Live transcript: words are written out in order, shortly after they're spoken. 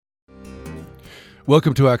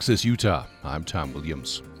Welcome to Access Utah. I'm Tom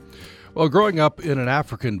Williams. Well, growing up in an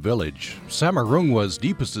African village, Sam Arungwa's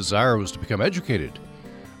deepest desire was to become educated.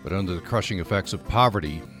 But under the crushing effects of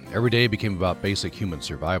poverty, every day became about basic human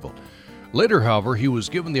survival. Later, however, he was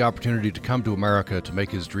given the opportunity to come to America to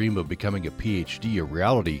make his dream of becoming a PhD a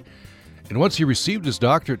reality. And once he received his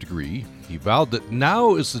doctorate degree, he vowed that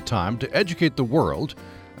now is the time to educate the world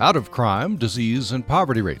out of crime, disease, and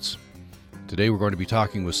poverty rates. Today we're going to be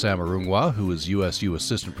talking with Sam Arungwa, who is USU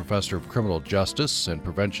Assistant Professor of Criminal Justice and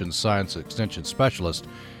Prevention Science Extension Specialist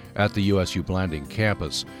at the USU Blanding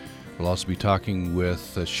campus. We'll also be talking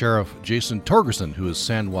with Sheriff Jason Torgerson, who is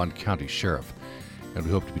San Juan County Sheriff. And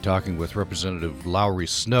we hope to be talking with Representative Lowry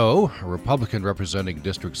Snow, a Republican representing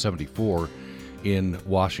District 74 in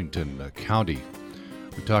Washington County.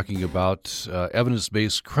 We're talking about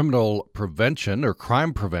evidence-based criminal prevention or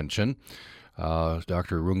crime prevention.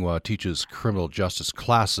 Dr. Arungwa teaches criminal justice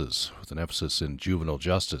classes with an emphasis in juvenile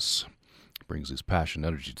justice. Brings his passion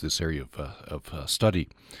and energy to this area of study.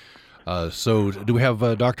 So do we have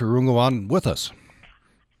Dr. Arungwa on with us?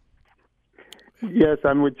 Yes,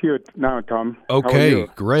 I'm with you now, Tom. Okay,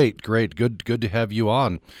 great. Good to have you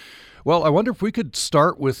on. Well, I wonder if we could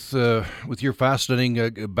start with your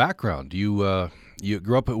fascinating background. You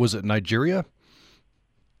grew up, was it Nigeria?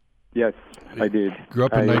 Yes, I did. Grew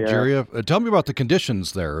up in Nigeria. Tell me about the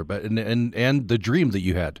conditions there and the dream that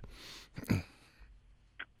you had.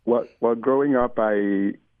 Well, growing up,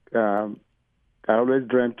 I always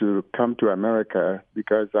dreamed to come to America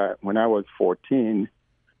because when I was 14,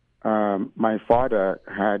 my father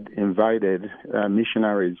had invited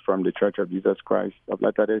missionaries from the Church of Jesus Christ of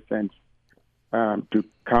Latter-day Saints to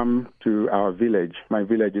come to our village. My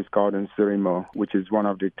village is called Nsurimo, which is one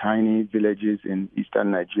of the tiny villages in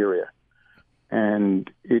eastern Nigeria. And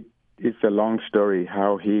it's a long story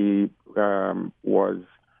how he was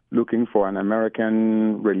looking for an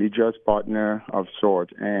American religious partner of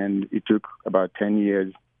sort, and it took about 10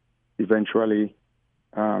 years. Eventually,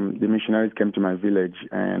 the missionaries came to my village,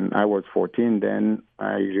 and I was 14 then.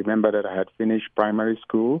 I remember that I had finished primary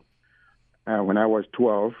school. When I was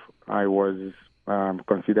 12, I was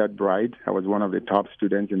considered bright. I was one of the top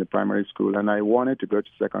students in the primary school, and I wanted to go to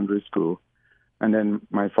secondary school. And then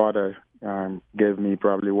my father gave me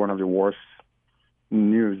probably one of the worst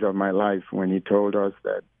news of my life when he told us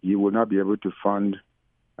that he would not be able to fund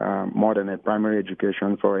more than a primary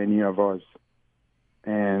education for any of us.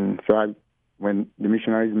 And so when the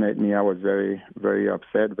missionaries met me, I was very, very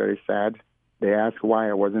upset, very sad. They asked why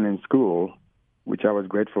I wasn't in school, which I was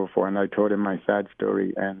grateful for, and I told them my sad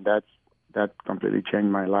story, and that completely changed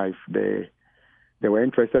my life. They were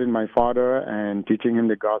interested in my father and teaching him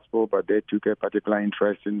the gospel, but they took a particular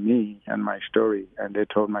interest in me and my story, and they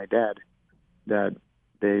told my dad that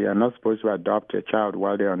they are not supposed to adopt a child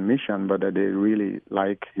while they're on mission, but that they really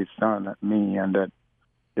like his son, me, and that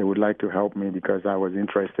they would like to help me because I was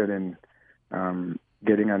interested in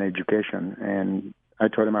getting an education. And I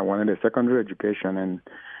told them I wanted a secondary education, and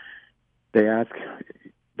they asked,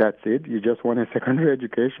 "That's it? You just want a secondary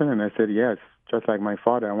education?" And I said, "Yes, just like my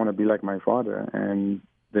father. I want to be like my father." And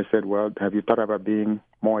they said, "Well, have you thought about being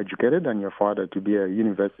more educated than your father to be a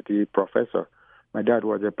university professor?" My dad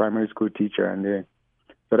was a primary school teacher, and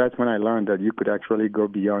so that's when I learned that you could actually go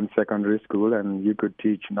beyond secondary school and you could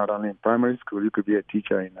teach not only in primary school, you could be a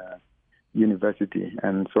teacher in a university.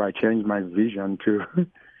 And so I changed my vision to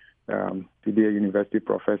be a university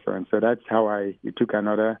professor. And so that's how it took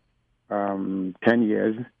another 10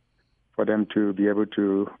 years for them to be able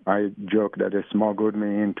to, I joke that they smuggled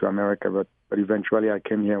me into America, but eventually I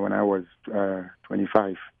came here when I was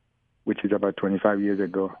 25, which is about 25 years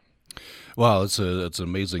ago. Wow, it's an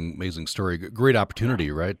amazing story. Great opportunity,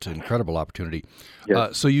 right? Incredible opportunity.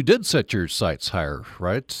 Yes. So you did set your sights higher,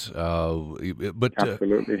 right? But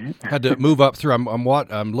Absolutely. had to move up through.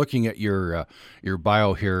 I'm looking at your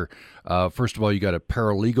bio here. First of all, you got a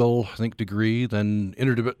paralegal, I think, degree, then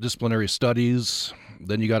interdisciplinary studies,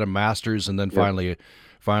 then you got a master's, and then finally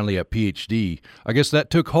a PhD. I guess that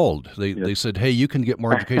took hold. They said, "Hey, you can get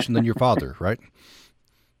more education than your father," right?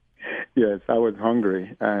 Yes, I was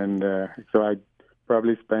hungry, and so I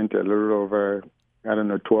probably spent a little over,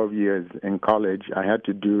 12 years in college. I had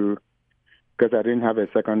to do, because I didn't have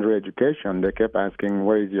a secondary education, they kept asking,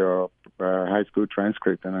 "Where is your high school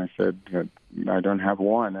transcript?" And I said, "I don't have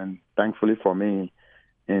one." And thankfully for me,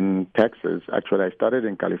 in Texas, actually I started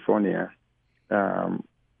in California,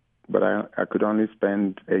 but I could only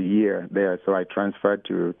spend a year there, so I transferred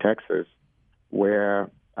to Texas, where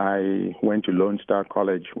I went to Lone Star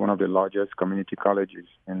College, one of the largest community colleges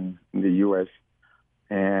in the U.S.,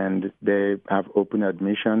 and they have open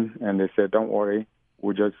admission, and they said, "Don't worry,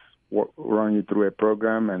 we'll just run you through a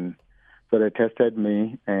program. And so they tested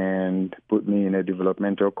me and put me in a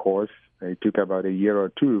developmental course. It took about a year or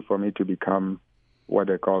two for me to become what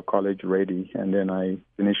they call college ready. And then I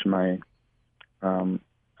finished my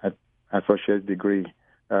associate's degree.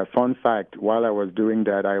 Fun fact, while I was doing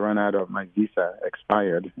that, I ran out of my visa,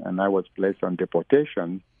 expired, and I was placed on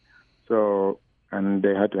deportation. And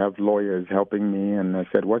they had to have lawyers helping me. And I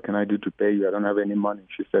said, what can I do to pay you? I don't have any money.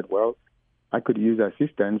 She said, well, I could use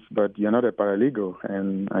assistance, but you're not a paralegal.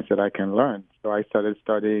 And I said, I can learn. So I started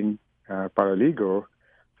studying paralegal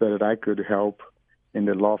so that I could help in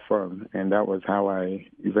the law firm. And that was how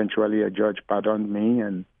eventually a judge pardoned me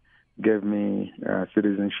and gave me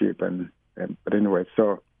citizenship. But anyway,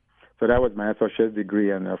 so that was my associate's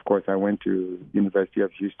degree. And of course, I went to University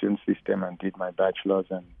of Houston system and did my bachelor's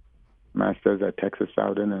and master's at Texas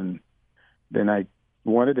Southern. And then I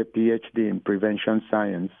wanted a PhD in prevention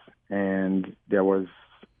science. And they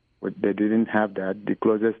didn't have that. The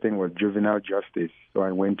closest thing was juvenile justice. So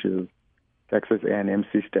I went to Texas A&M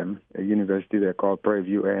system, a university they call Prairie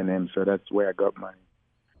View A&M. So that's where I got my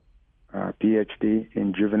PhD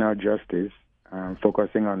in juvenile justice,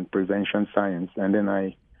 focusing on prevention science. And then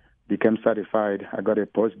I became certified. I got a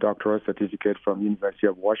postdoctoral certificate from University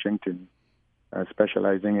of Washington,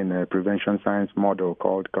 specializing in a prevention science model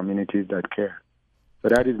called Communities That Care. So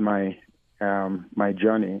that is my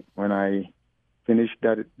journey. When I finished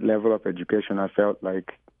that level of education, I felt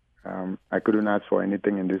like I couldn't ask for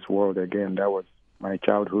anything in this world again. That was my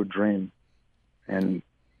childhood dream. And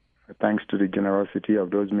thanks to the generosity of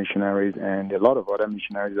those missionaries and a lot of other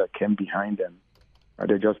missionaries that came behind them,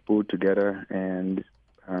 they just pulled together and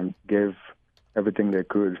gave everything they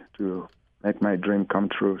could to make my dream come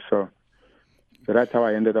true. So that's how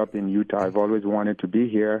I ended up in Utah. I've always wanted to be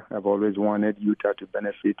here. I've always wanted Utah to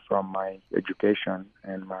benefit from my education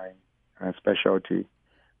and my specialty.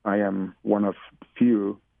 I am one of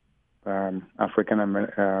few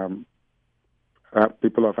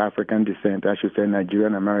people of African descent, I should say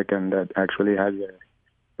Nigerian American, that actually has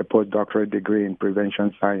a postdoctoral degree in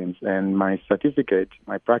prevention science. And my certificate,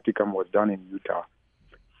 my practicum was done in Utah.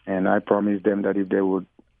 And I promised them that if they would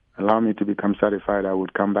allow me to become certified, I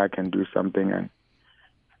would come back and do something. And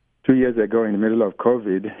 2 years ago, in the middle of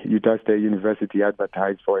COVID, Utah State University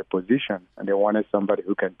advertised for a position, and they wanted somebody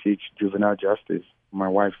who can teach juvenile justice. My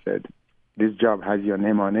wife said, this job has your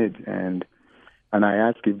name on it. And I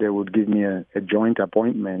asked if they would give me a joint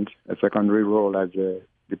appointment, a secondary role as the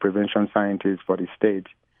prevention scientist for the state.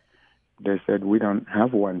 They said, we don't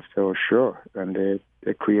have one, so sure. And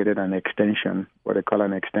they created an extension, what they call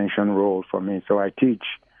an extension role for me. So I teach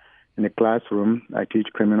in the classroom. I teach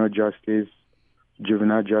criminal justice,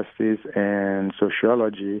 juvenile justice, and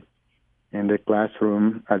sociology in the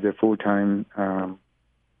classroom as a full-time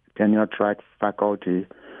tenure-track faculty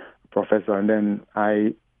professor. And then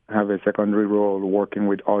I have a secondary role working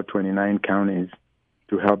with all 29 counties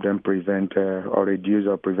to help them prevent or reduce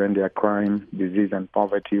or prevent their crime, disease, and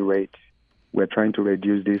poverty rates. We're trying to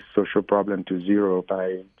reduce this social problem to zero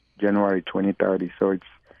by January 2030. So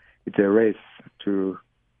it's a race to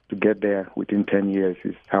get there within 10 years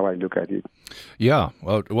is how I look at it. Yeah,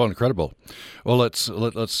 well, incredible. Well, let's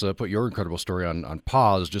put your incredible story on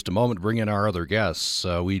pause just a moment. Bring in our other guests.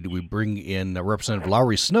 We bring in Representative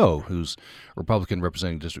Lowry Snow, who's Republican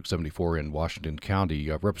representing District 74 in Washington County.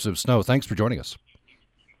 Representative Snow, thanks for joining us.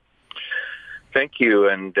 Thank you,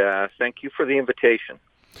 and thank you for the invitation.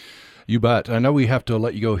 You bet. I know we have to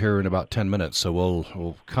let you go here in about 10 minutes, so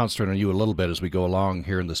we'll concentrate on you a little bit as we go along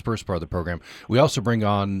here in this first part of the program. We also bring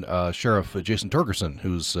on Sheriff Jason Torgerson,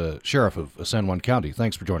 who's Sheriff of San Juan County.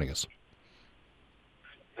 Thanks for joining us.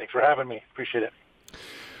 Thanks for having me. Appreciate it.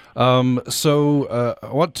 So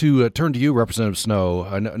I want to turn to you, Representative Snow.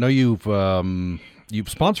 I know you've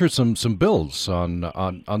sponsored some bills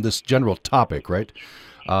on this general topic, right?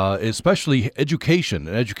 Especially education.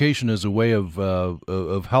 And education is a way of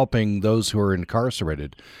helping those who are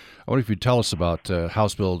incarcerated. I wonder if you'd tell us about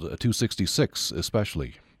House Bill 266,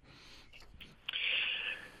 especially.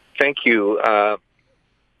 Thank you. I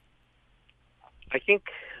think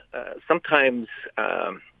sometimes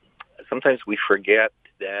we forget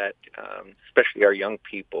that, especially our young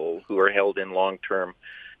people who are held in long-term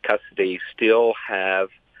custody, still have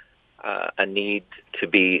a need to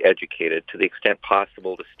be educated to the extent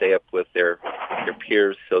possible, to stay up with their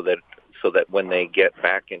peers so that when they get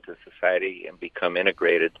back into society and become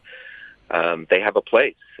integrated, they have a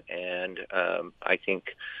place. And I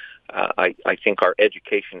think our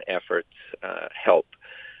education efforts help.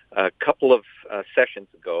 A couple of sessions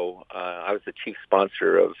ago, I was the chief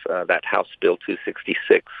sponsor of that House Bill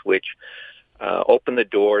 266, which opened the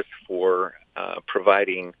doors for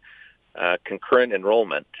providing concurrent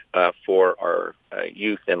enrollment for our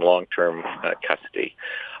youth in long-term custody.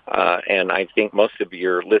 And I think most of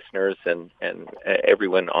your listeners and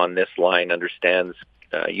everyone on this line understands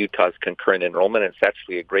Utah's concurrent enrollment. It's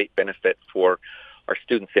actually a great benefit for our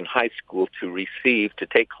students in high school to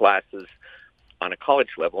take classes on a college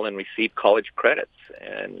level and receive college credits.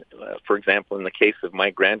 And for example, in the case of my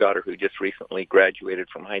granddaughter who just recently graduated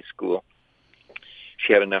from high school,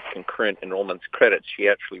 she had enough concurrent enrollment credits. She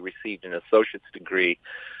actually received an associate's degree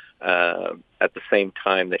at the same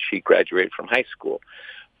time that she graduated from high school.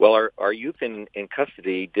 Well, our youth in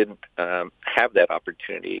custody didn't have that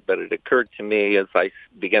opportunity, but it occurred to me as I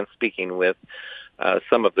began speaking with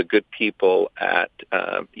some of the good people at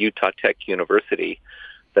Utah Tech University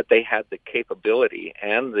that they had the capability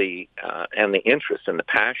and the interest and the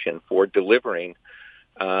passion for delivering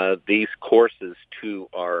these courses to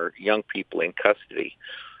our young people in custody.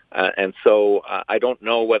 And so I don't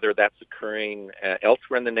know whether that's occurring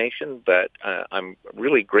elsewhere in the nation, but I'm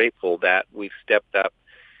really grateful that we've stepped up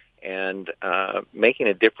and making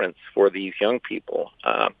a difference for these young people.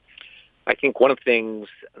 I think one of the things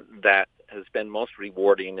that has been most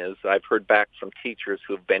rewarding is I've heard back from teachers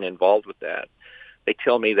who have been involved with that. They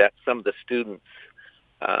tell me that some of the students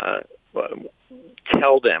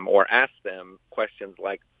tell them or ask them questions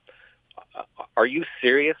like, are you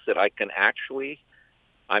serious that I can actually,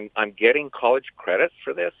 I'm getting college credits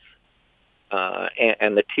for this?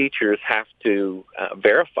 And the teachers have to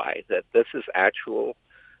verify that this is actual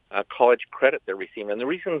college credit they're receiving. And the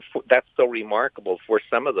reason that's so remarkable for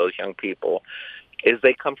some of those young people is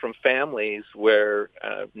they come from families where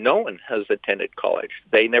no one has attended college.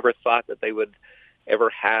 They never thought that they would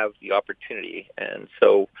ever have the opportunity. And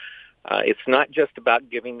so it's not just about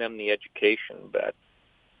giving them the education, but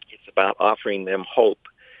it's about offering them hope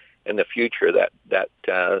in the future that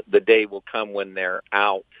the day will come when they're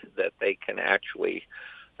out, that they can actually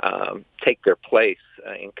take their place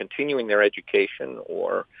in continuing their education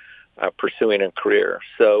or pursuing a career.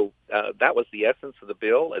 So that was the essence of the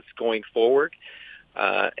bill. It's going forward.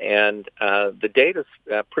 And the data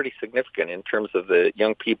is pretty significant in terms of the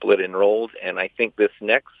young people that enrolled. And I think this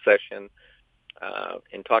next session,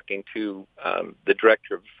 in talking to the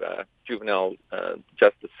Director of Juvenile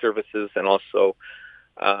Justice Services and also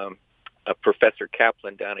Professor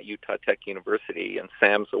Kaplan down at Utah Tech University, and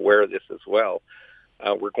Sam's aware of this as well,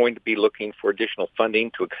 we're going to be looking for additional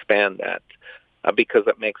funding to expand that because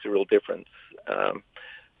that makes a real difference.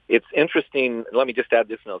 It's interesting. Let me just add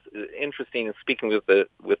this note. It's interesting in speaking with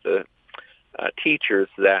the teachers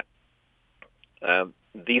that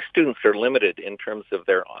these students are limited in terms of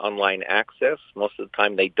their online access. Most of the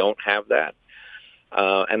time, they don't have that,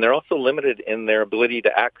 and they're also limited in their ability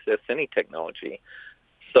to access any technology.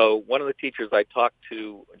 So, one of the teachers I talked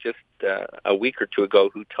to just a week or two ago,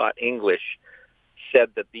 who taught English, said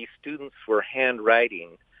that these students were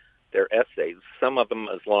handwriting their essays, some of them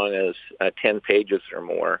as long as 10 pages or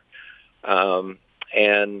more.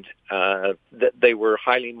 And they were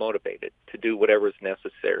highly motivated to do whatever is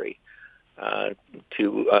necessary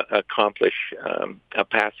to accomplish a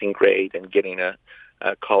passing grade and getting a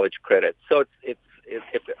college credit. So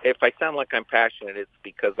if I sound like I'm passionate, it's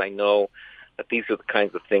because I know that these are the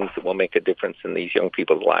kinds of things that will make a difference in these young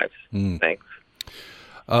people's lives. Thanks.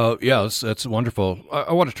 Yeah, that's wonderful.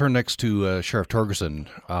 I want to turn next to Sheriff Torgerson.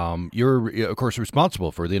 You're, of course,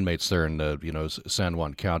 responsible for the inmates there in San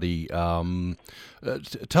Juan County.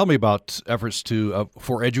 Tell me about efforts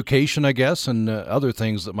for education, I guess, and other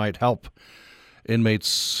things that might help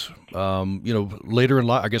inmates, later in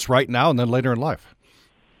life. I guess right now and then later in life.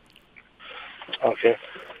 Okay.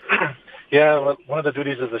 Yeah, one of the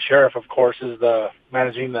duties of the sheriff, of course, is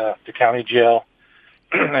managing the county jail,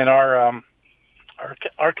 and our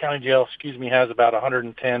county jail, has about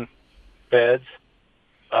 110 beds.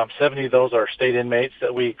 70 of those are state inmates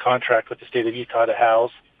that we contract with the state of Utah to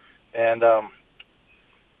house, and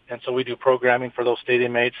so we do programming for those state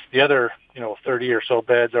inmates. The other, 30 or so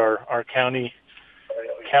beds are county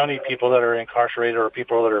people that are incarcerated or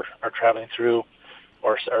people that are traveling through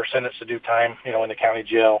or are sentenced to do time, in the county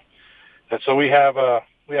jail. And so we have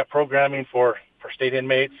programming for state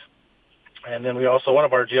inmates. And then one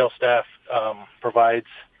of our jail staff provides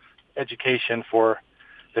education for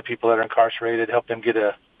the people that are incarcerated, help them get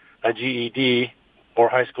a GED or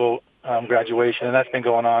high school graduation. And that's been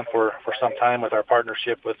going on for some time with our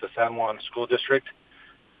partnership with the San Juan School District.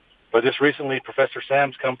 But just recently, Professor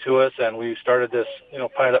Sam's come to us, and we started this,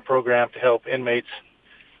 pilot program to help inmates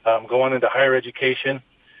go on into higher education.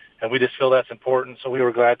 And we just feel that's important. So we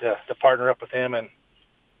were glad to partner up with him and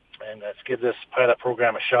let's give this pilot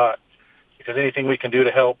program a shot. Because anything we can do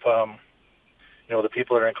to help, the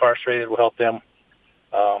people that are incarcerated will help them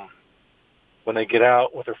when they get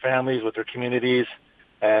out with their families, with their communities,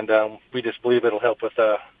 and we just believe it'll help with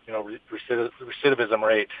recidivism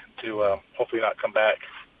rate to hopefully not come back.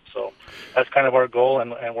 So that's kind of our goal,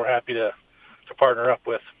 and we're happy to partner up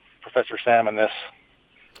with Professor Sam in this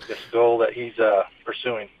goal that he's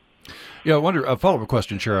pursuing. Yeah, I wonder, a follow-up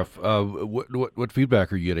question, Sheriff. What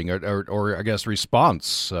feedback are you getting, or I guess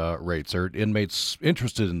response rates? Are inmates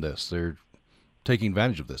interested in this? They're taking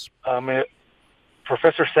advantage of this?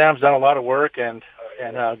 Professor Sam's done a lot of work and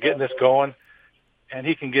getting this going, and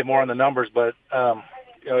he can get more on the numbers, but I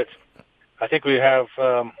think we have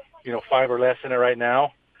 5 or less in it right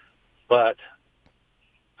now, but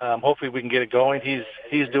hopefully we can get it going.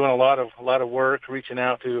 He's doing a lot of work, reaching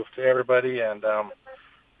out to everybody, and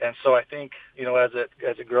so I think as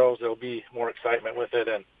it grows, there'll be more excitement with it,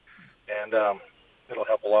 and it'll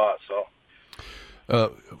help a lot. So.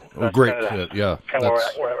 Great. Kind of where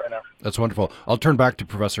we're at right now. That's wonderful. I'll turn back to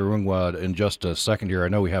Professor Arungwa in just a second here. I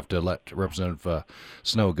know we have to let Representative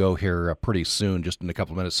Snow go here pretty soon, just in a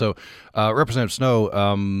couple of minutes. So, Representative Snow,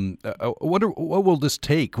 I wonder, what will this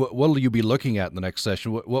take? What will you be looking at in the next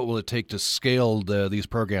session? What will it take to scale these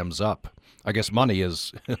programs up? I guess money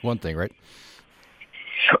is one thing, right?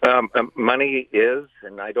 Money is,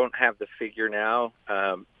 and I don't have the figure now.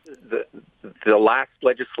 The last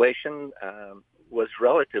legislation was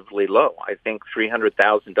relatively low. I think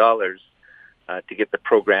 $300,000 to get the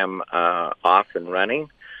program off and running.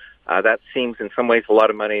 That seems in some ways a lot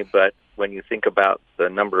of money, but when you think about the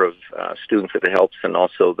number of students that it helps and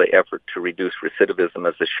also the effort to reduce recidivism,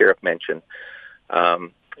 as the sheriff mentioned,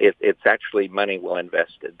 it's actually money well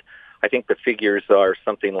invested. I think the figures are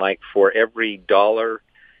something like for every dollar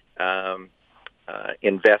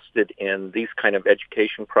invested in these kind of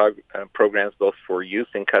education programs, both for youth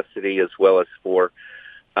in custody as well as for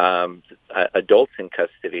adults in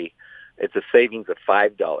custody, it's a savings of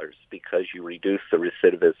 $5 because you reduce the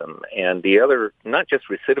recidivism. And the other, not just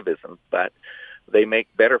recidivism, but they make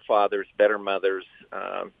better fathers, better mothers,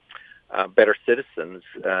 better citizens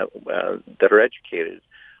that are educated.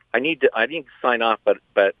 I need to sign off, but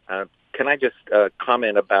can I just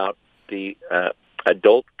comment about the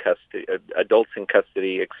adults in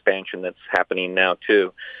custody expansion that's happening now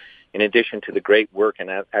too? In addition to the great work,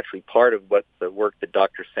 and actually part of what the work that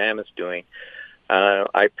Dr. Sam is doing,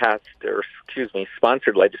 I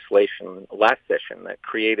sponsored legislation last session that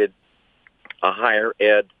created a higher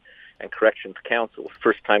ed and corrections council.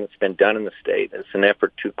 First time it's been done in the state. It's an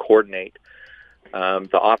effort to coordinate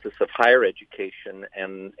the Office of Higher Education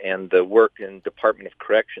and the work in Department of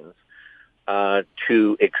Corrections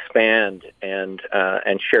to expand and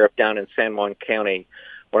Sheriff, down in San Juan County,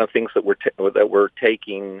 one of the things that we're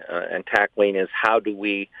taking and tackling is how do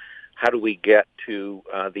we get to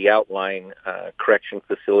the outlying correction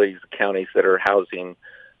facilities, counties that are housing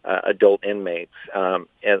adult inmates. And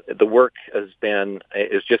the work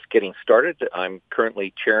is just getting started. I'm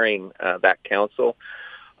currently chairing that council,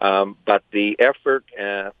 but the effort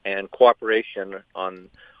and cooperation on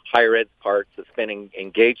higher ed's part that's been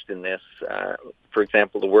engaged in this, for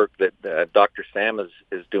example, the work that Dr. Sam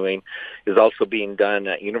is doing is also being done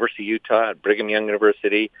at University of Utah, at Brigham Young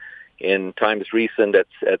University, in times recent at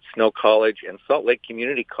Snow College, and Salt Lake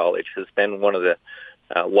Community College has been one of the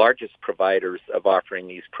largest providers of offering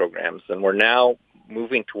these programs. And we're now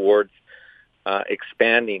moving towards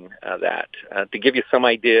expanding that. To give you some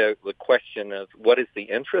idea, the question of what is the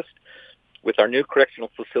interest, with our new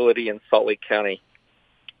correctional facility in Salt Lake County,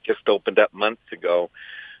 just opened up months ago.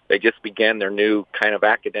 They just began their new kind of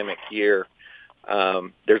academic year.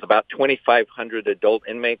 There's about 2,500 adult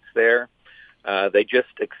inmates there. They just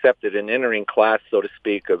accepted an entering class, so to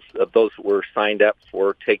speak, of those who were signed up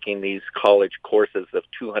for taking these college courses of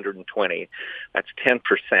 220. That's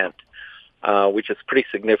 10%, which is pretty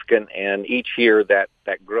significant. And each year that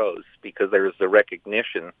grows because there is a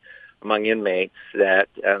recognition among inmates that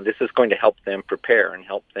this is going to help them prepare and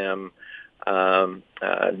help them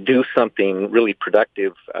do something really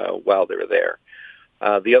productive while they're there.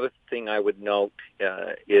 The other thing I would note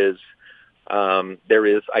is there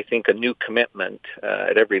is, I think, a new commitment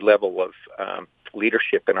at every level of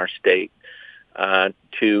leadership in our state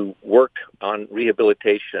to work on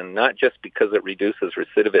rehabilitation, not just because it reduces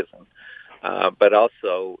recidivism, but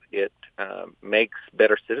also it makes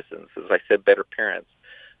better citizens, as I said, better parents.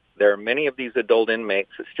 There are many of these adult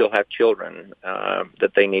inmates that still have children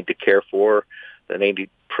that they need to care for, that they need to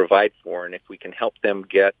provide for, and if we can help them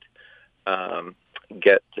get an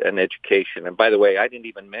education. And by the way, I didn't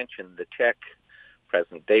even mention the tech,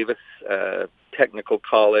 President Davis Technical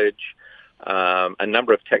College, A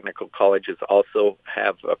number of technical colleges also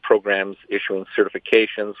have programs issuing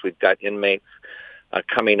certifications. We've got inmates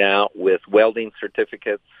coming out with welding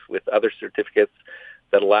certificates, with other certificates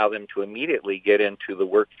that allow them to immediately get into the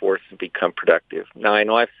workforce and become productive. Now, I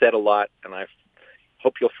know I've said a lot, and I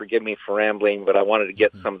hope you'll forgive me for rambling, but I wanted to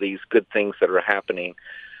get some of these good things that are happening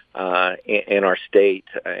in our state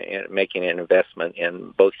and making an investment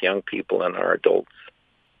in both young people and our adults.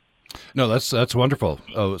 No, that's wonderful.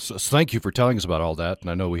 So thank you for telling us about all that, and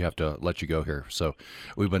I know we have to let you go here. So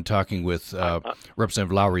we've been talking with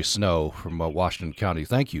Representative Lowry Snow from Washington County.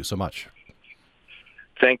 Thank you so much.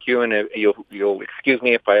 Thank you, and you'll excuse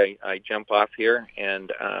me if I jump off here,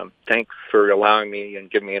 and thanks for allowing me and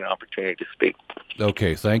giving me an opportunity to speak.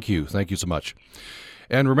 Okay, thank you. Thank you so much.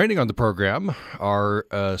 And remaining on the program are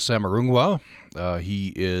Sam Arungwa.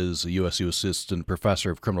 He is a USU Assistant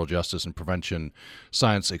Professor of Criminal Justice and Prevention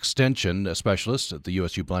Science Extension Specialist at the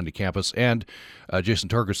USU Blanding campus, and Jason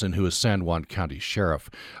Torgerson, who is San Juan County Sheriff.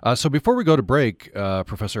 So before we go to break,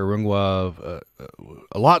 Professor Arungwa,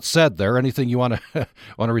 a lot said there. Anything you want to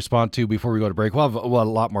respond to before we go to break? We'll have a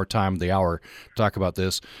lot more time in the hour to talk about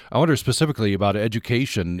this. I wonder specifically about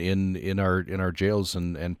education in our jails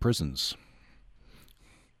and prisons.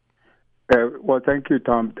 Well, thank you,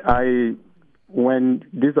 Tom. When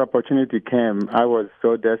this opportunity came, I was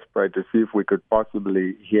so desperate to see if we could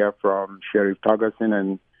possibly hear from Sheriff Torgerson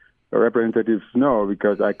and Representative Snow,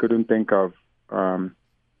 because I couldn't think of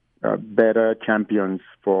better champions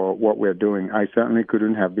for what we're doing. I certainly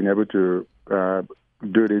couldn't have been able to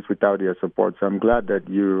do this without your support. So I'm glad that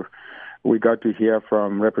we got to hear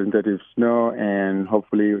from Representative Snow, and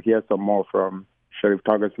hopefully you'll hear some more from Sheriff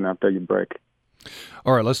Torgerson after you break.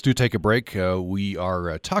 All right, let's take a break. We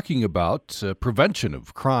are talking about prevention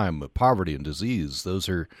of crime, poverty, and disease. Those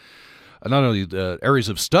are not only the areas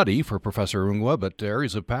of study for Professor Arungwa, but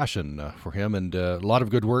areas of passion for him, and a lot of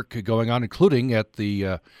good work going on, including at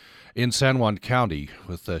in San Juan County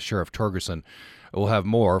with Sheriff Torgerson. We'll have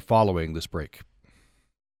more following this break.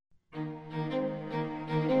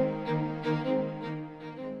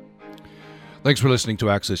 Thanks for listening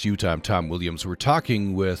to Access Utah. I'm Tom Williams. We're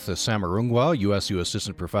talking with Sam Arungwa, USU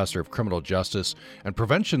Assistant Professor of Criminal Justice and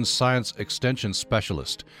Prevention Science Extension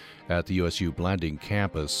Specialist at the USU Blanding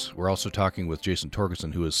campus. We're also talking with Jason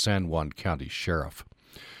Torgerson, who is San Juan County Sheriff.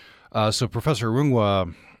 So, Professor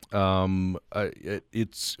Arungwa,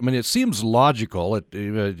 it seems logical.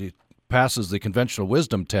 It passes the conventional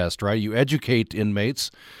wisdom test, right? You educate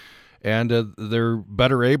inmates, and they're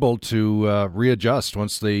better able to readjust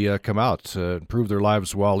once they come out, improve their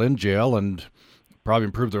lives while in jail, and probably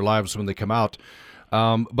improve their lives when they come out.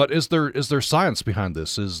 But is there science behind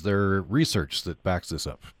this? Is there research that backs this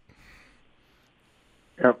up?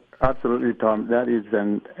 Yep, absolutely, Tom. That is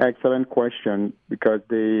an excellent question, because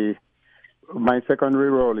my secondary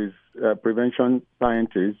role is prevention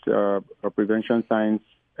scientist, or prevention science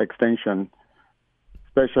extension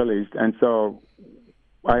specialist, and so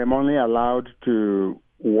I am only allowed to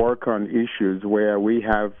work on issues where we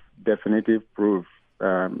have definitive proof,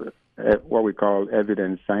 what we call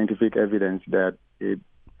evidence, scientific evidence that it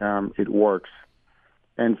works.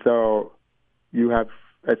 And so you have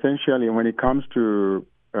essentially, when it comes to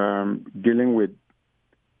dealing with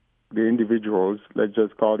the individuals, let's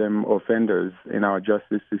just call them offenders in our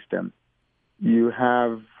justice system, you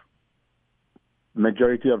have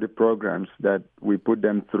majority of the programs that we put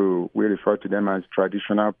them through, we refer to them as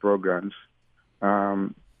traditional programs,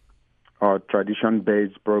 or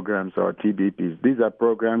tradition-based programs, or TBPs. These are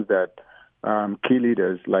programs that key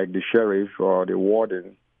leaders like the sheriff or the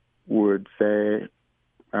warden would say,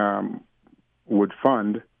 would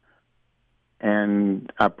fund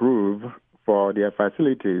and approve for their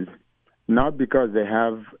facilities, not because they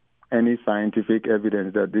have any scientific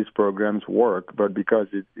evidence that these programs work, but because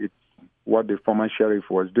it's what the former sheriff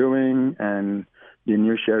was doing, and the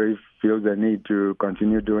new sheriff feels the need to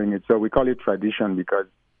continue doing it. So we call it tradition, because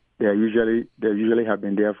they usually have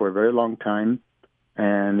been there for a very long time,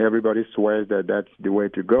 and everybody swears that that's the way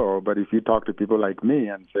to go. But if you talk to people like me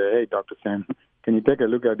and say, "Hey, Dr. Sam, can you take a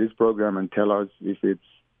look at this program and tell us if it's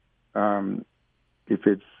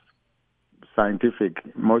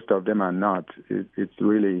scientific?" Most of them are not. It's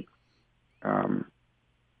really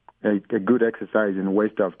a good exercise in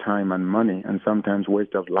waste of time and money, and sometimes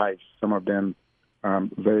waste of lives. Some of them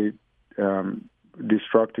very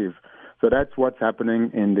destructive. So that's what's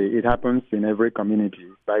happening it happens in every community,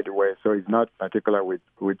 by the way. So it's not particular with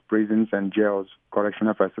prisons and jails,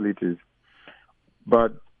 correctional facilities.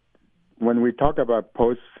 But when we talk about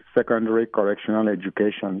post-secondary correctional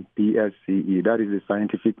education, PSCE, that is the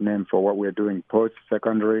scientific name for what we're doing,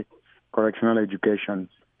 post-secondary correctional education.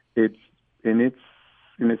 It's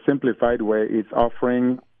in a simplified way, it's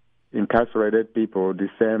offering incarcerated people the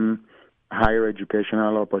same higher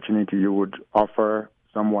educational opportunity you would offer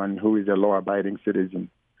someone who is a law-abiding citizen.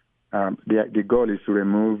 The goal is to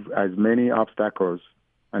remove as many obstacles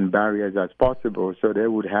and barriers as possible so they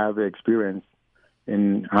would have experience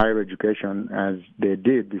in higher education as they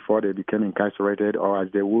did before they became incarcerated or as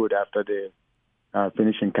they would after they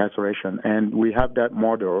finish incarceration. And we have that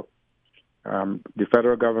model. The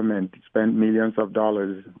federal government spent millions of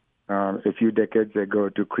dollars a few decades ago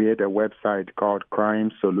to create a website called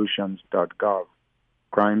crimesolutions.gov.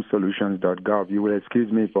 Crimesolutions.gov. You will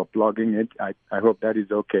excuse me for plugging it. I hope that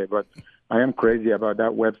is okay. But I am crazy about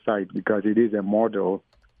that website because it is a model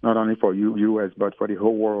not only for U.S. but for the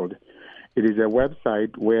whole world. It is a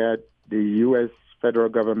website where the U.S. federal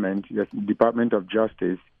government, the Department of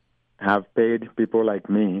Justice, have paid people like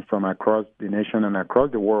me from across the nation and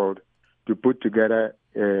across the world to put together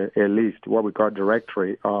a list, what we call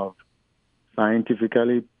directory of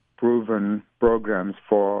scientifically proven programs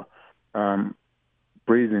for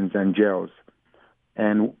prisons and jails.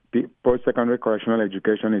 And post-secondary correctional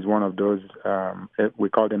education is one of those, we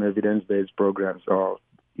call them evidence-based programs, or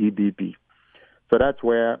EBP. So that's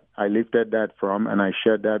where I lifted that from, and I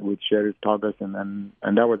shared that with Sheriff Torgerson,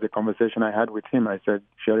 and that was the conversation I had with him. I said,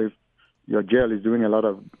 Sheriff, your jail is doing a lot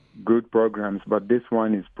of good programs, but this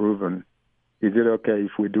one is proven. Is it okay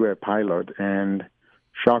if we do a pilot? And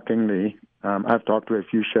shockingly, I've talked to a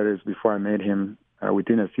few sheriffs before I met him.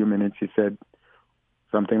 Within a few minutes, he said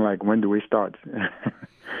something like, "When do we start?"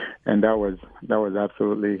 And that was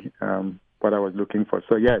absolutely what I was looking for.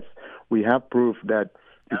 So yes, we have proof that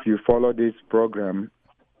if you follow this program,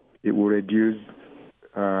 it will reduce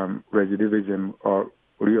recidivism or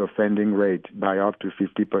reoffending rate by up to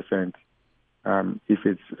 50%. If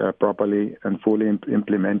it's properly and fully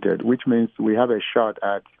implemented, which means we have a shot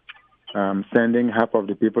at sending half of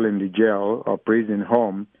the people in the jail or prison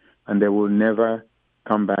home, and they will never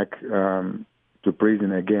come back to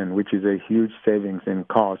prison again, which is a huge savings in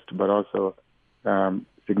cost, but also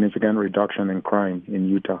significant reduction in crime in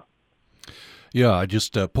Utah. Yeah, I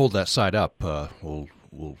just pulled that site up. We'll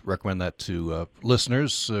recommend that to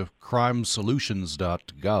listeners,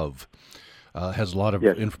 crimesolutions.gov. Has a lot of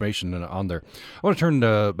information on there. I want to turn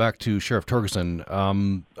back to Sheriff Torgerson.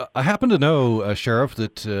 I happen to know, Sheriff,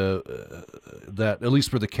 that at least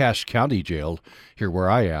for the Cache County Jail here where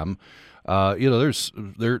I am,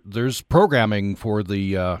 there's programming for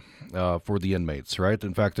the inmates, right?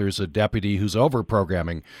 In fact, there's a deputy who's over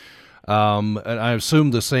programming. And I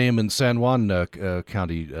assume the same in San Juan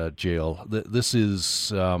County Jail. This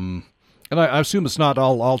is. And I assume it's not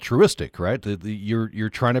all altruistic, right? You're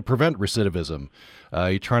trying to prevent recidivism.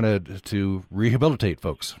 You're trying to rehabilitate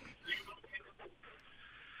folks.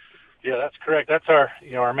 Yeah, that's correct. That's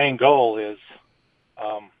our main goal is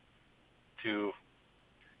to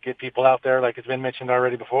get people out there, like it's been mentioned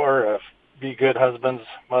already before, be good husbands,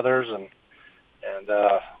 mothers, and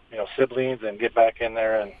siblings, and get back in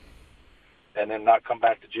there and then not come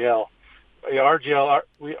back to jail. Our jail,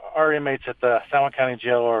 our inmates at the San Juan County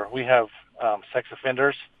Jail, we have sex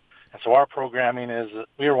offenders, and so our programming is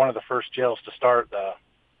we are one of the first jails to start the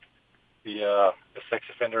sex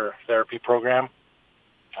offender therapy program,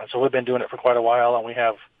 and so we've been doing it for quite a while, and we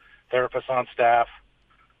have therapists on staff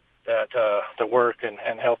that work and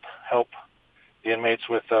help the inmates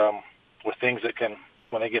with things that can,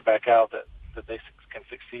 when they get back out, that they can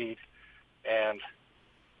succeed. And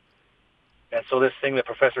so this thing that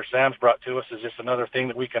Professor Sam's brought to us is just another thing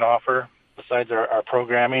that we can offer besides our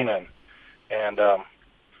programming, and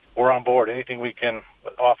we're on board. Anything we can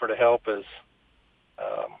offer to help is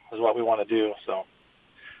what we want to do. So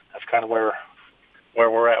that's kind of where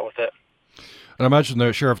we're at with it. And I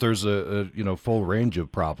imagine, Sheriff, there's a full range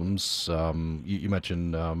of problems. You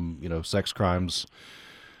mentioned sex crimes,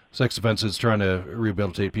 sex offenses, trying to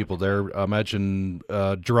rehabilitate people there. I imagine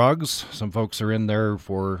drugs. Some folks are in there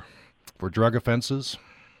for drug offenses.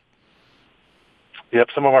 Yep,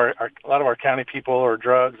 a lot of our county people are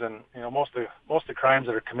drugs, and most of the crimes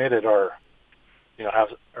that are committed are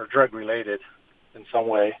drug related in some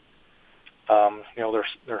way. They're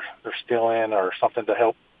stealing or something to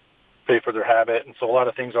help pay for their habit, and so a lot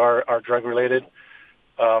of things are drug related.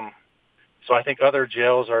 So I think other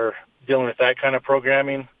jails are dealing with that kind of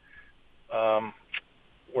programming.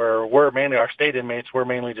 Where we're mainly our state inmates, we're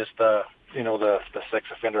mainly just the sex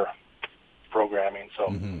offender programming.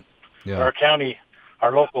 So our county,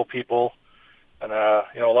 our local people, and a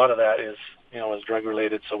lot of that is drug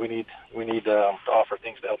related. So we need to offer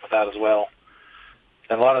things to help with that as well.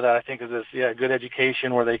 And a lot of that, I think, is this good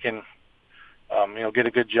education where they can get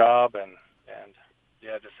a good job and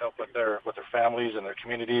just help with their families and their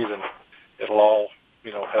communities, and it'll all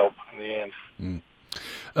help in the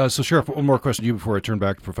end. So, Sheriff, one more question to you before I turn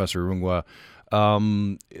back to Professor Arungwa.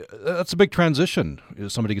 That's a big transition.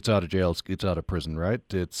 Somebody gets out of jail, gets out of prison, right?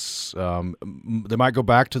 It's they might go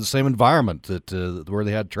back to the same environment that where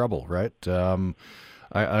they had trouble, right?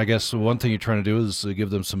 I guess one thing you're trying to do is give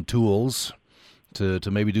them some tools to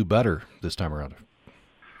maybe do better this time around.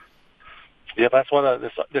 Yeah, that's what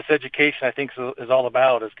this education, I think, is all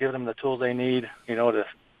about, is giving them the tools they need, to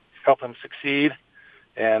help them succeed.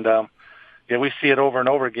 And we see it over and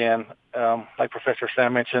over again. Like Professor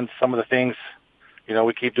Sam mentioned, some of the things,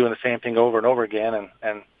 we keep doing the same thing over and over again,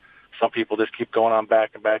 and some people just keep going on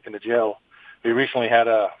back and back into jail. We recently had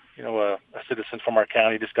a citizen from our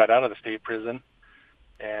county just got out of the state prison,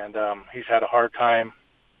 and he's had a hard time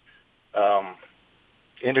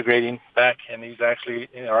integrating back, and he's actually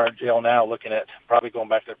in our jail now looking at probably going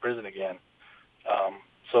back to prison again.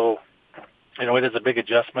 So it is a big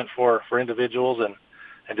adjustment for individuals, and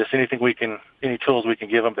just any tools we can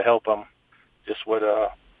give them to help them just would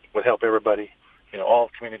help everybody,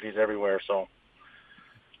 all communities everywhere. So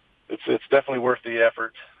it's definitely worth the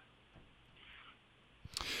effort.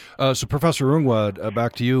 So, Professor Arungwa,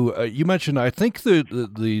 back to you. You mentioned, I think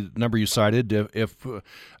the number you cited, if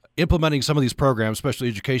implementing some of these programs, especially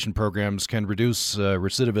education programs, can reduce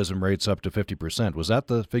recidivism rates up to 50%. Was that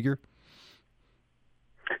the figure?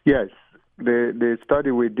 Yes. The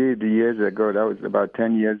study we did years ago, that was about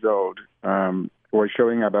 10 years old, was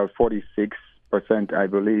showing about 46%, I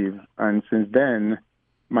believe. And since then,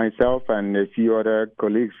 myself and a few other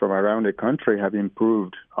colleagues from around the country have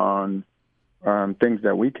improved on things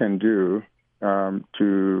that we can do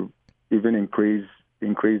to even increase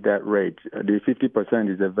that rate. The 50%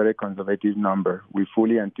 is a very conservative number. We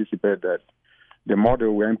fully anticipate that the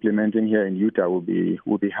model we're implementing here in Utah will be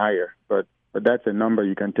higher, but that's a number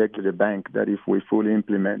you can take to the bank, that if we fully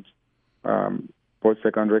implement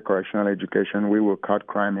post-secondary correctional education, we will cut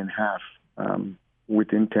crime in half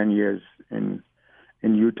within 10 years in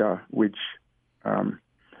Utah, which and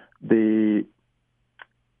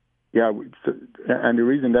the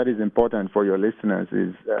reason that is important for your listeners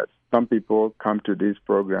is that some people come to this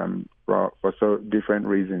program for so different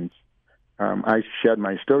reasons. I shared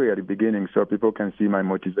my story at the beginning so people can see my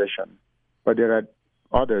motivation. But there are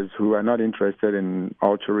others who are not interested in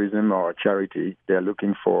altruism or charity. They're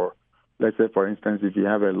looking for, let's say, for instance, if you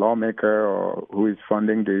have a lawmaker or who is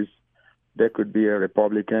funding this, there could be a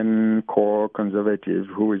Republican core conservative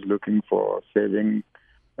who is looking for saving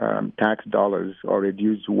tax dollars or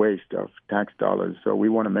reduce waste of tax dollars. So we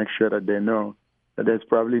want to make sure that they know that there's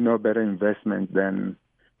probably no better investment than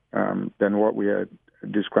what we are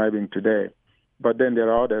describing today. But then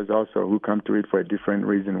there are others also who come to it for a different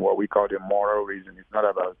reason, what we call the moral reason. It's not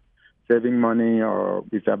about saving money, or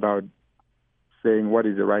it's about saying what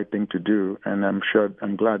is the right thing to do. And I'm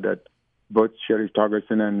glad that both Sheriff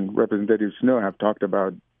Torgerson and Representative Snow have talked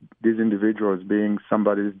about these individuals being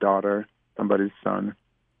somebody's daughter, somebody's son,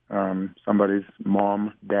 somebody's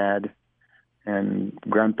mom, dad, and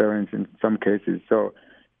grandparents in some cases. So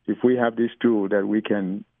if we have this tool that we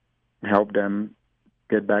can help them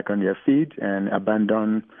get back on their feet and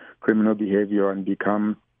abandon criminal behavior and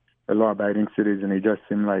become a law-abiding citizen, it just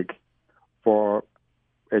seems like for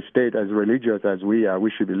a state as religious as we are,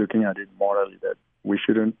 we should be looking at it morally, that we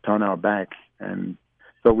shouldn't turn our back. And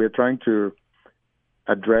so we're trying to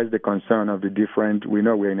address the concern of the different. We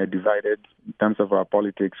know we're in terms of our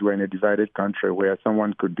politics, we're in a divided country where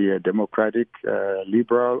someone could be a Democratic,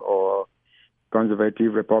 liberal, or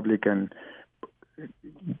conservative Republican.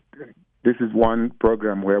 This is one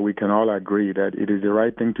program where we can all agree that it is the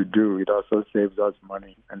right thing to do. It also saves us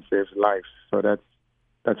money and saves lives. So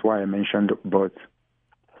that's why I mentioned both.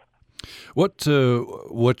 What's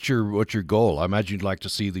your goal? I imagine you'd like to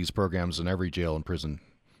see these programs in every jail and prison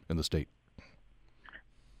in the state.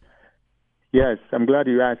 Yes, I'm glad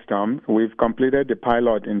you asked, Tom. We've completed the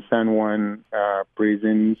pilot in San Juan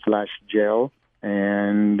prison/jail,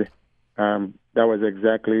 and that was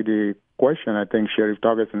exactly the question I think Sheriff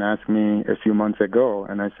Torgerson asked me a few months ago,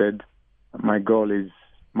 and I said my goal is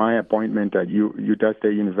my appointment at Utah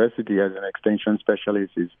State University as an extension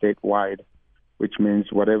specialist is statewide, which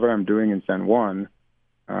means whatever I'm doing in San Juan,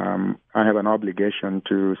 I have an obligation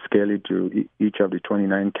to scale it to each of the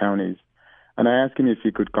 29 counties. And I asked him if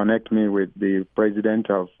he could connect me with the president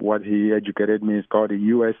of what he educated me. It's called the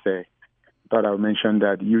USA. Thought I would mention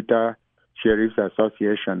that Utah Sheriff's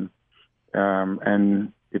Association.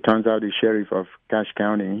 And it turns out the sheriff of Cache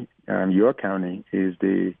County, your county, is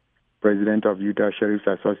the president of Utah Sheriff's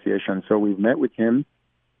Association. So we've met with him,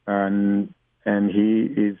 and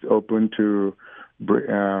he is open to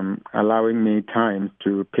allowing me time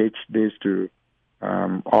to pitch this to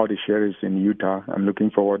all the sheriffs in Utah. I'm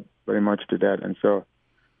looking forward very much to that. And so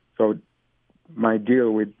my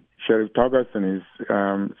deal with Sheriff Torgerson is,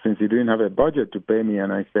 since he didn't have a budget to pay me,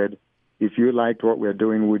 and I said, if you liked what we're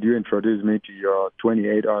doing, would you introduce me to your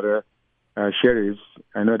 28 other sheriffs?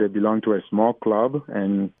 I know they belong to a small club,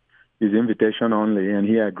 and it's invitation only, and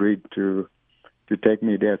he agreed to take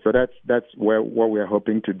me there. So that's what we're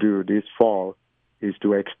hoping to do this fall, is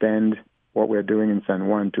to extend what we're doing in San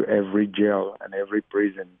Juan to every jail and every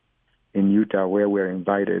prison in Utah where we're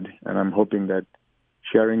invited. And I'm hoping that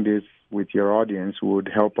sharing this with your audience would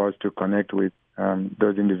help us to connect with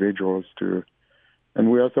those individuals too.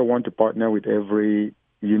 And we also want to partner with every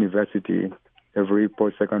university, every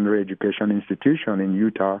post-secondary education institution in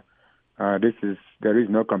Utah. There is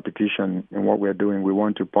no competition in what we're doing. We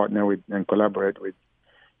want to partner with and collaborate with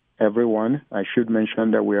everyone. I should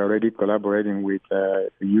mention that we're already collaborating with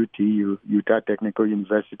Utah Technical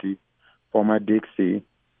University, former Dixie.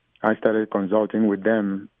 I started consulting with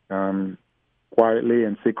them quietly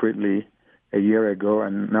and secretly a year ago,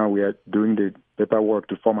 and now we are doing the paperwork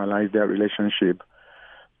to formalize their relationship,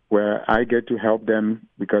 where I get to help them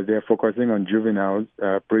because they're focusing on juvenile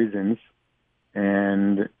prisons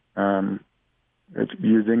and it's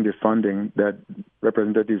using the funding that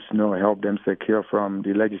Representative Snow helped them secure from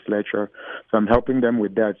the legislature. So I'm helping them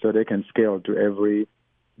with that so they can scale to every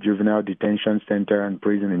juvenile detention center and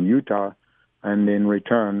prison in Utah. And in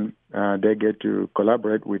return, they get to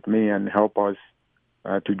collaborate with me and help us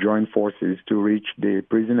to join forces to reach the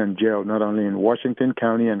prison and jail, not only in Washington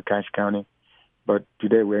County and Cache County, but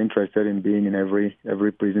today we're interested in being in every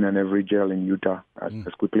prison and every jail in Utah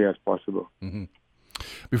as quickly as possible. Mm-hmm.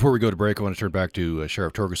 Before we go to break, I want to turn back to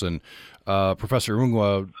Sheriff Torgerson. Professor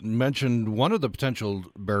Arungwa mentioned one of the potential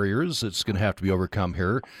barriers that's going to have to be overcome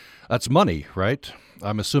here. That's money, right?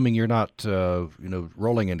 I'm assuming you're not,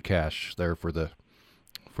 rolling in cash there for the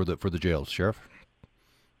jails, Sheriff.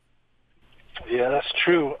 Yeah, that's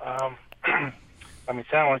true. San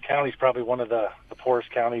Juan County is probably one of the poorest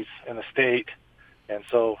counties in the state, and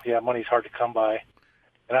so money's hard to come by.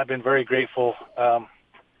 And I've been very grateful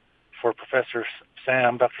for Professor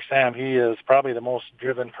Sam, Dr. Sam. He is probably the most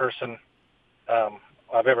driven person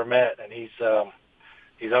I've ever met, and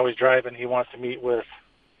he's always driving. He wants to meet with,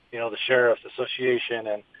 the Sheriff's Association,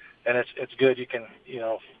 and it's good. You can,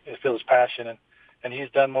 feel his passion, and he's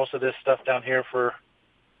done most of this stuff down here for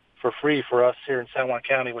free for us here in San Juan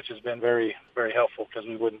County, which has been very, very helpful because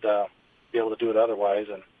we wouldn't be able to do it otherwise.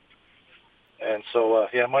 And so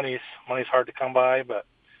money's hard to come by, but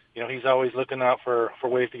he's always looking out for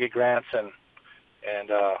ways to get grants and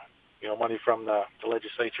money from the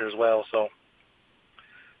legislature as well. So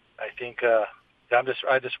I think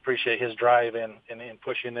I just appreciate his drive in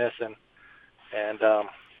pushing this and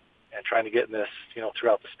trying to get in this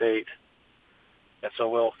throughout the state. And so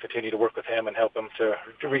we'll continue to work with him and help him to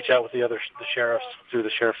reach out with the sheriffs through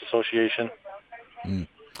the Sheriff's Association.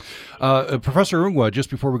 Professor Arungwa,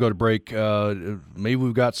 just before we go to break, maybe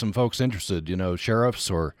we've got some folks interested,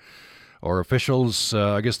 sheriffs or officials.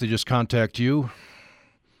 I guess they just contact you.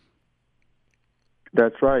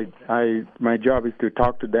 That's right. My job is to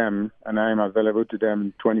talk to them, and I am available to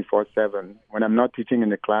them 24/7. When I'm not teaching in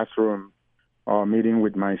the classroom or meeting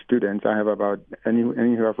with my students, I have about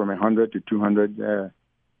anywhere from 100 to 200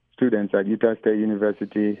 students at Utah State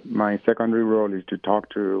University. My secondary role is to talk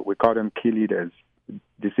to, we call them key leaders,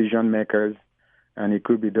 decision makers, and it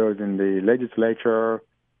could be those in the legislature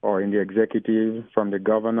or in the executive, from the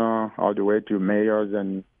governor all the way to mayors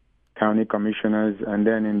and county commissioners, and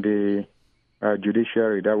then in the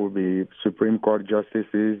judiciary, that would be Supreme Court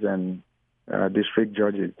justices and district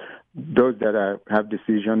judges. Those that have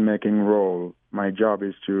decision-making role, my job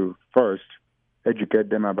is to first educate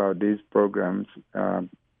them about these programs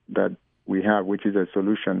that we have, which is a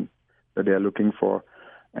solution that they're looking for.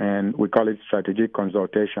 And we call it strategic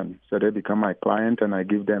consultation. So they become my client and I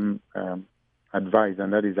give them advice,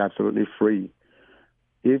 and that is absolutely free.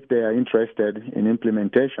 If they are interested in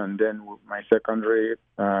implementation, then my secondary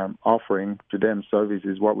offering to them service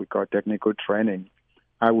is what we call technical training.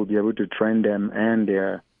 I will be able to train them and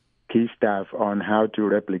their key staff on how to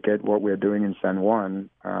replicate what we're doing in San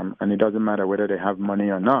Juan. And it doesn't matter whether they have money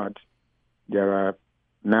or not. There are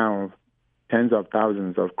now tens of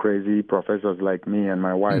thousands of crazy professors like me and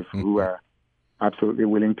my wife who are absolutely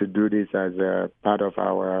willing to do this as a part of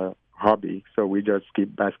our hobby. So we just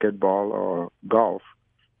skip basketball or golf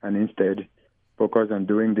and instead focus on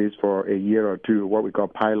doing this for a year or two, what we call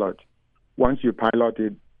pilot. Once you pilot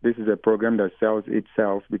it, this is a program that sells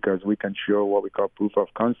itself because we can show what we call proof of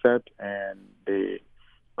concept, and the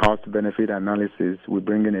cost-benefit analysis. We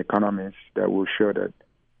bring in economists that will show that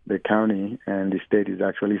the county and the state is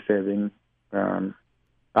actually saving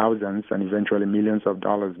thousands and eventually millions of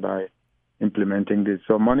dollars by implementing this.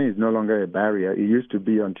 So money is no longer a barrier. It used to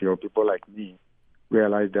be until people like me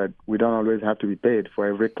realized that we don't always have to be paid for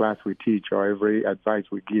every class we teach or every advice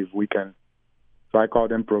we give. We can. So I call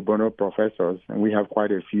them pro bono professors, and we have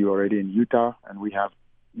quite a few already in Utah, and we have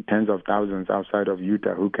tens of thousands outside of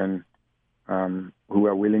Utah who can, who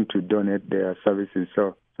are willing to donate their services.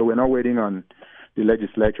 So we're not waiting on the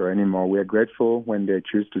legislature anymore. We are grateful when they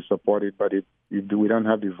choose to support it, but if we don't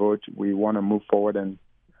have the vote, we want to move forward and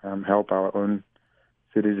help our own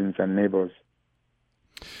citizens and neighbors.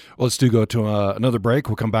 Well, let's go to another break.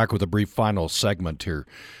 We'll come back with a brief final segment here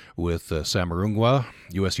with Sam Arungwa,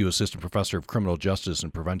 USU Assistant Professor of Criminal Justice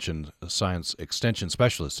and Prevention Science Extension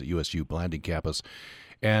Specialist at USU Blanding Campus,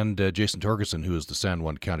 and Jason Torgerson, who is the San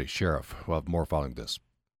Juan County Sheriff. We'll have more following this.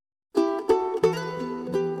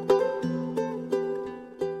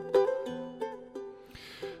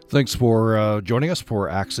 Thanks for joining us for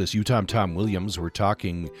Access Utah. I'm Tom Williams. We're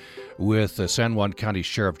talking with San Juan County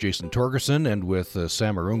Sheriff Jason Torgerson and with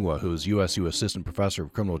Sam Arungwa, who is USU Assistant Professor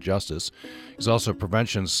of Criminal Justice. He's also a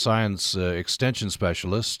Prevention Science Extension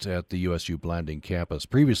Specialist at the USU Blanding campus.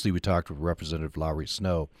 Previously, we talked with Representative Lowry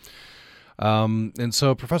Snow. And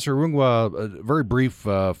so, Professor Arungwa, a very brief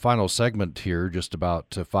final segment here, just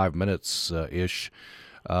about 5 minutes-ish.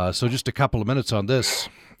 So just a couple of minutes on this.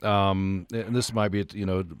 And this might be,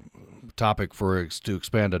 topic for to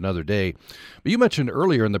expand another day. But you mentioned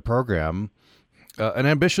earlier in the program an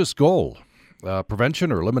ambitious goal,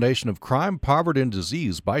 prevention or elimination of crime, poverty, and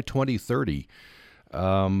disease by 2030.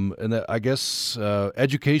 And I guess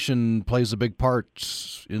education plays a big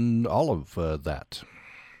part in all of that.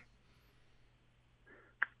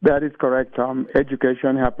 That is correct, Tom.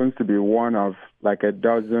 Education happens to be one of like a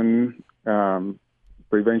dozen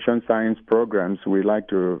prevention science programs we like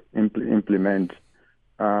to implement.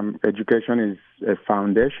 Education is a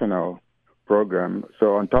foundational program.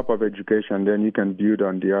 So on top of education, then you can build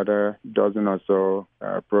on the other dozen or so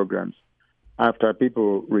programs. After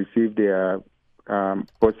people receive their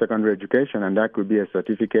post-secondary education, and that could be a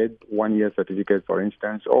certificate, 1-year certificate, for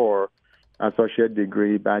instance, or associate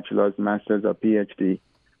degree, bachelor's, master's, or PhD,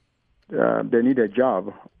 they need a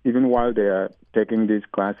job. Even while they are taking these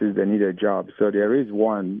classes, they need a job. So there is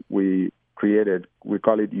one we created. We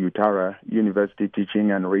call it UTARA, University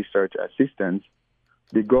Teaching and Research Assistants.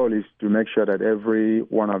 The goal is to make sure that every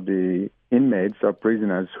one of the inmates or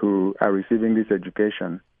prisoners who are receiving this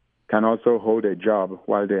education can also hold a job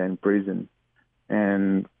while they're in prison.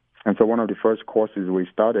 And so one of the first courses we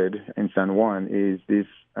started in San Juan is this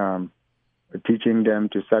teaching them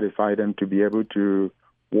to certify them to be able to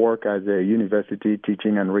work as a university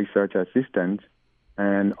teaching and research assistant.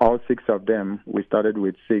 And all 6 of them, we started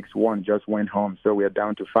with 6. 1 just went home, so we're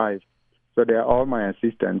down to 5. So they're all my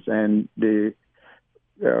assistants. And the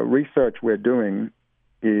research we're doing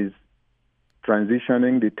is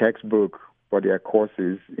transitioning the textbook for their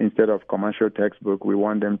courses. Instead of commercial textbook, we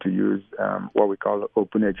want them to use what we call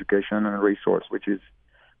open education and resource, which is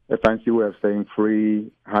a fancy way of saying free,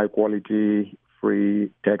 high-quality,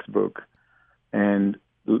 free textbook. And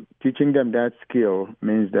teaching them that skill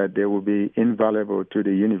means that they will be invaluable to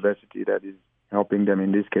the university that is helping them,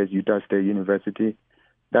 in this case, Utah State University.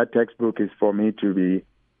 That textbook is for me to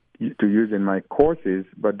use in my courses,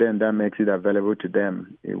 but then that makes it available to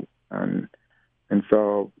them. And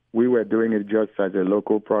so we were doing it just as a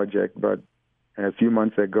local project, but a few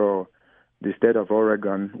months ago, the state of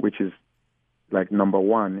Oregon, which is like number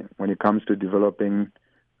 1 when it comes to developing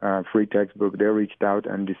free textbook, they reached out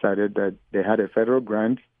and decided that they had a federal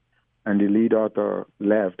grant and the lead author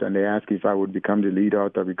left, and they asked if I would become the lead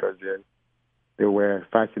author because they were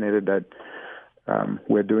fascinated that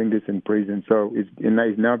we're doing this in prison. So it's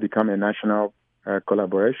now become a national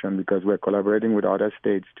collaboration because we're collaborating with other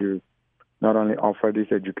states to not only offer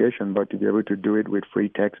this education, but to be able to do it with free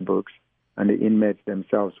textbooks, and the inmates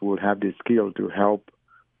themselves will have the skill to help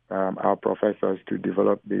our professors to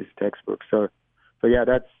develop these textbooks. So yeah,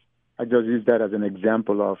 I just use that as an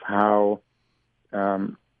example of how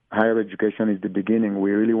higher education is the beginning.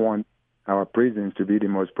 We really want our prisons to be the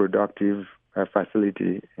most productive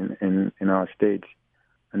facility in our state.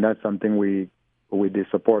 And that's something with the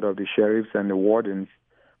support of the sheriffs and the wardens,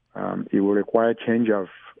 it will require change of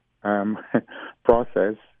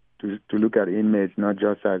process to look at inmates not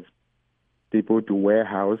just as people to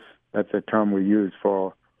warehouse. That's a term we use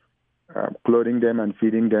for clothing them and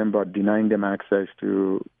feeding them, but denying them access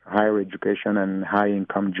to higher education and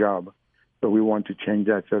high-income job. So we want to change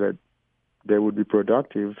that so that they would be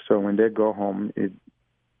productive. So when they go home,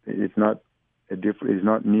 it's not it's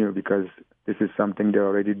not new because this is something they're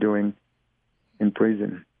already doing in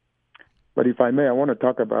prison. But if I may, I want to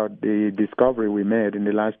talk about the discovery we made in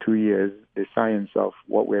the last 2 years, the science of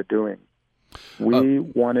what we're doing. We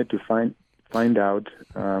wanted to find out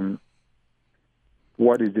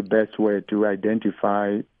what is the best way to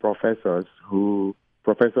identify professors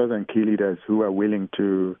and key leaders who are willing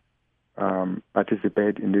to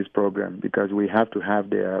participate in this program, because we have to have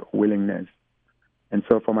their willingness. And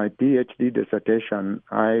so for my PhD dissertation,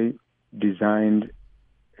 I designed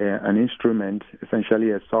an instrument,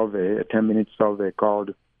 essentially a survey, a 10-minute survey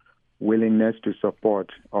called Willingness to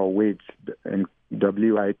Support, or WITS, and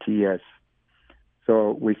WITS.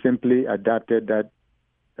 So we simply adapted that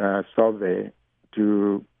survey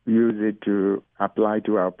to use it to apply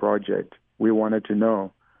to our project. We wanted to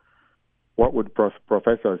know what would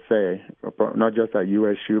professors say, not just at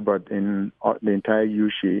USU, but in the entire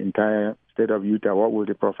USU, entire state of Utah. What would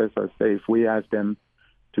the professors say if we asked them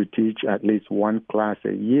to teach at least one class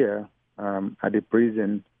a year at the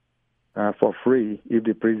prison for free if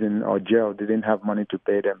the prison or jail didn't have money to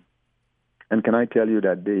pay them? And can I tell you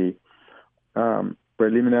that the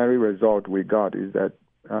preliminary result we got is that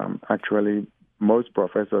actually most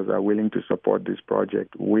professors are willing to support this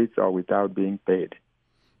project with or without being paid.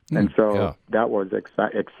 And so that was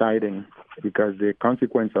exciting, because the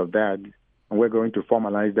consequence of that, and we're going to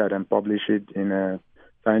formalize that and publish it in a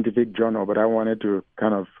scientific journal, but I wanted to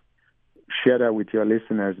kind of share that with your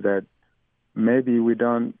listeners, that maybe we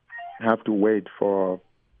don't have to wait for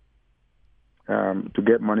to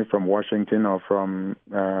get money from Washington or from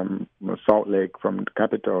Salt Lake, from the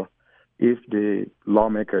Capitol. If the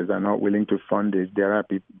lawmakers are not willing to fund it, there are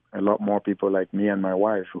a lot more people like me and my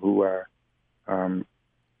wife who are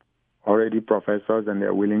already professors, and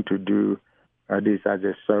they're willing to do this as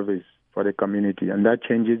a service for the community. And that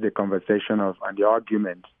changes the conversation and the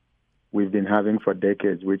argument we've been having for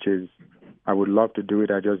decades, which is, I would love to do it,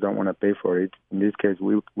 I just don't want to pay for it. In this case,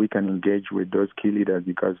 we can engage with those key leaders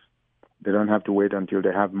because they don't have to wait until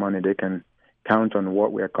they have money. They can count on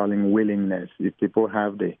what we are calling willingness. If people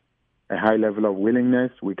have a high level of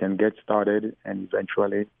willingness, we can get started, and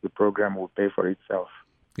eventually the program will pay for itself.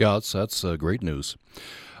 Yeah, that's great news.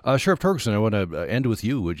 Sheriff Torgerson, I want to end with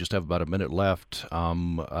you. We just have about a minute left. I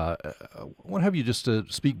want to have you just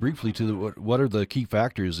speak briefly to what are the key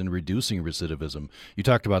factors in reducing recidivism. You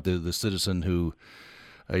talked about the citizen who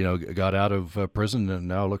got out of prison and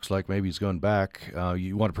now looks like maybe he's going back.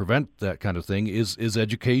 You want to prevent that kind of thing. Is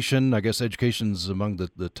education, I guess education's among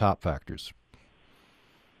the top factors.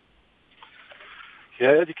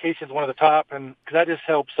 Yeah, education's one of the top, and because that just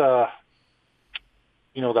helps the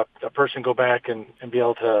person go back and be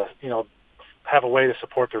able to, have a way to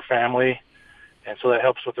support their family. And so that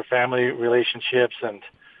helps with their family relationships and,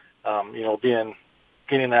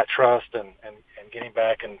 getting that trust and getting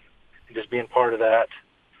back and just being part of that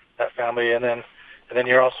family. And then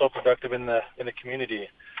you're also productive in the community.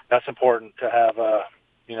 That's important to have,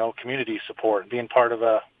 community support, being part of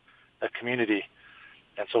a community.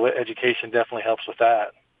 And so education definitely helps with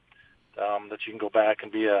that, that you can go back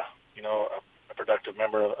and be a productive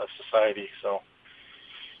member of society. So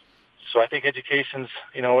I think education's,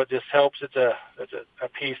 it just helps. It's a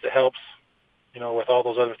piece that helps, with all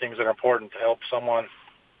those other things that are important to help someone,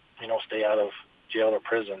 stay out of jail or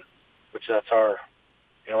prison, which that's our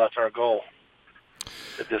goal.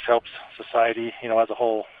 It just helps society, as a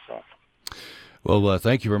whole. So. Well,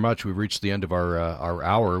 thank you very much. We've reached the end of our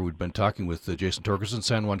hour. We've been talking with Jason Torgerson,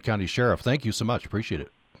 San Juan County Sheriff. Thank you so much. Appreciate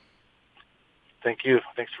it. Thank you.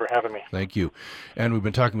 Thanks for having me. Thank you. And we've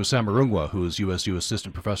been talking with Sam Arungwa, who is USU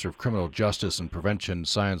Assistant Professor of Criminal Justice and Prevention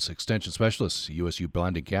Science Extension Specialist, USU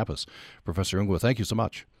Blanding campus. Professor Arungwa, thank you so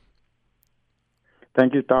much.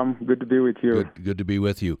 Thank you, Tom. Good to be with you. Good to be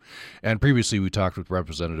with you. And previously we talked with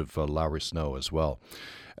Representative Lowry Snow as well.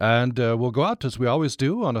 And we'll go out, as we always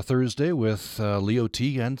do, on a Thursday with Leo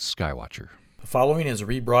T. and Skywatcher. The following is a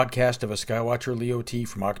rebroadcast of a Skywatcher Leo T.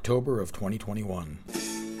 from October of 2021.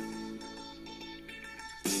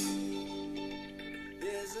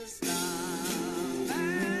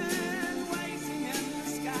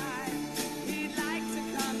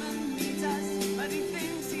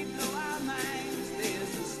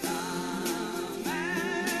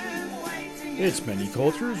 It's many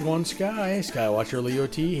cultures, one sky. Skywatcher Leo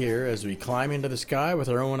T here. As we climb into the sky with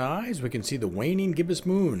our own eyes, we can see the waning gibbous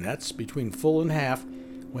moon. That's between full and half,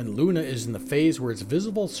 when Luna is in the phase where its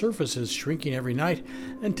visible surface is shrinking every night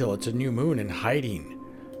until it's a new moon and hiding,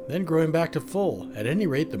 then growing back to full. At any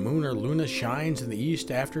rate, the moon or Luna shines in the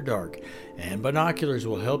east after dark, and binoculars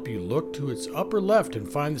will help you look to its upper left and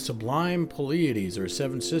find the sublime Pleiades, or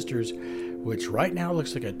seven sisters, which right now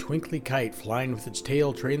looks like a twinkly kite flying with its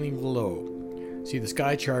tail trailing below. See the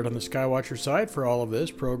sky chart on the Skywatcher site for all of this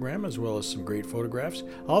program, as well as some great photographs.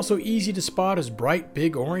 Also easy to spot is bright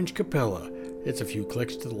big orange Capella. It's a few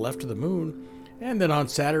clicks to the left of the moon. And then on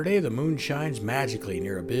Saturday, the moon shines magically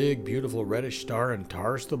near a big, beautiful reddish star in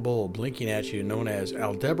Taurus the Bull, blinking at you, known as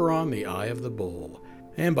Aldebaran, the Eye of the Bull.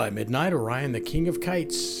 And by midnight, Orion, the King of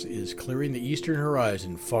Kites, is clearing the eastern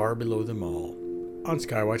horizon far below them all. On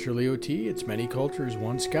Skywatcher Leo T, it's many cultures,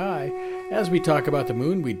 one sky. As we talk about the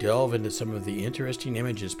moon, we delve into some of the interesting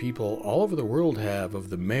images people all over the world have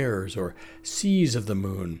of the mares or seas of the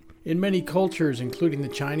moon. In many cultures, including the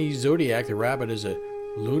Chinese zodiac, the rabbit is a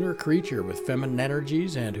lunar creature with feminine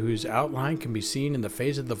energies and whose outline can be seen in the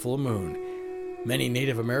phase of the full moon. Many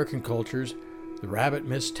Native American cultures, the rabbit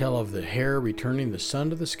myths tell of the hare returning the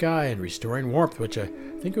sun to the sky and restoring warmth, which I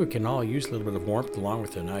think we can all use a little bit of warmth along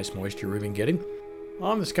with the nice moisture we've been getting.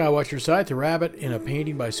 On the Skywatcher site, the rabbit, in a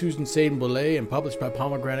painting by Susan Saden-Boulay and published by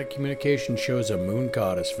Pomegranate Communication, shows a moon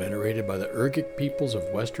goddess venerated by the Urgic peoples of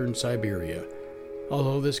western Siberia.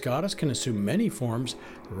 Although this goddess can assume many forms,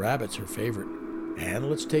 the rabbit's her favorite. And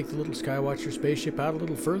let's take the little Skywatcher spaceship out a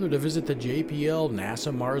little further to visit the JPL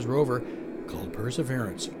NASA Mars rover called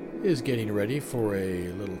Perseverance. It is getting ready for a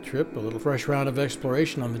little trip, a little fresh round of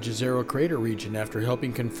exploration on the Jezero crater region after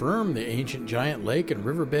helping confirm the ancient giant lake and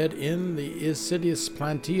riverbed in the Isidius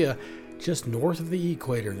Plantea just north of the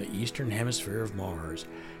equator in the eastern hemisphere of Mars.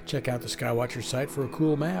 Check out the Skywatcher site for a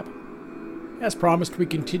cool map. As promised, we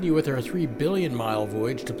continue with our 3 billion mile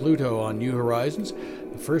voyage to Pluto on New Horizons,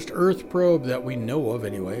 the first Earth probe that we know of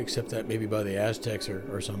anyway, except that maybe by the Aztecs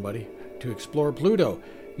or somebody, to explore Pluto.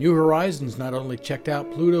 New Horizons not only checked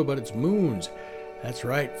out Pluto, but its moons. That's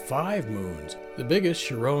right, 5 moons. The biggest,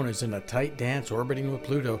 Charon, is in a tight dance orbiting with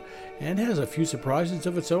Pluto and has a few surprises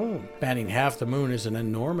of its own. Spanning half the moon is an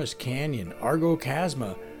enormous canyon, Argo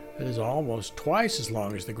Chasma, that is almost twice as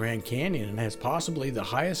long as the Grand Canyon and has possibly the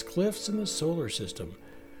highest cliffs in the solar system.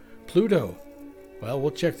 Pluto. Well,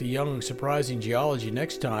 we'll check the young, surprising geology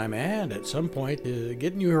next time and at some point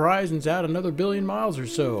get New Horizons out another billion miles or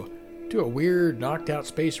so to a weird, knocked-out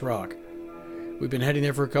space rock. We've been heading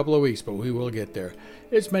there for a couple of weeks, but we will get there.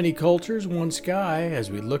 It's many cultures, one sky,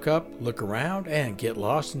 as we look up, look around, and get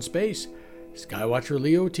lost in space. Skywatcher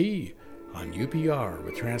Leo T on UPR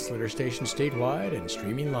with translator stations statewide and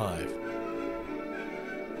streaming live.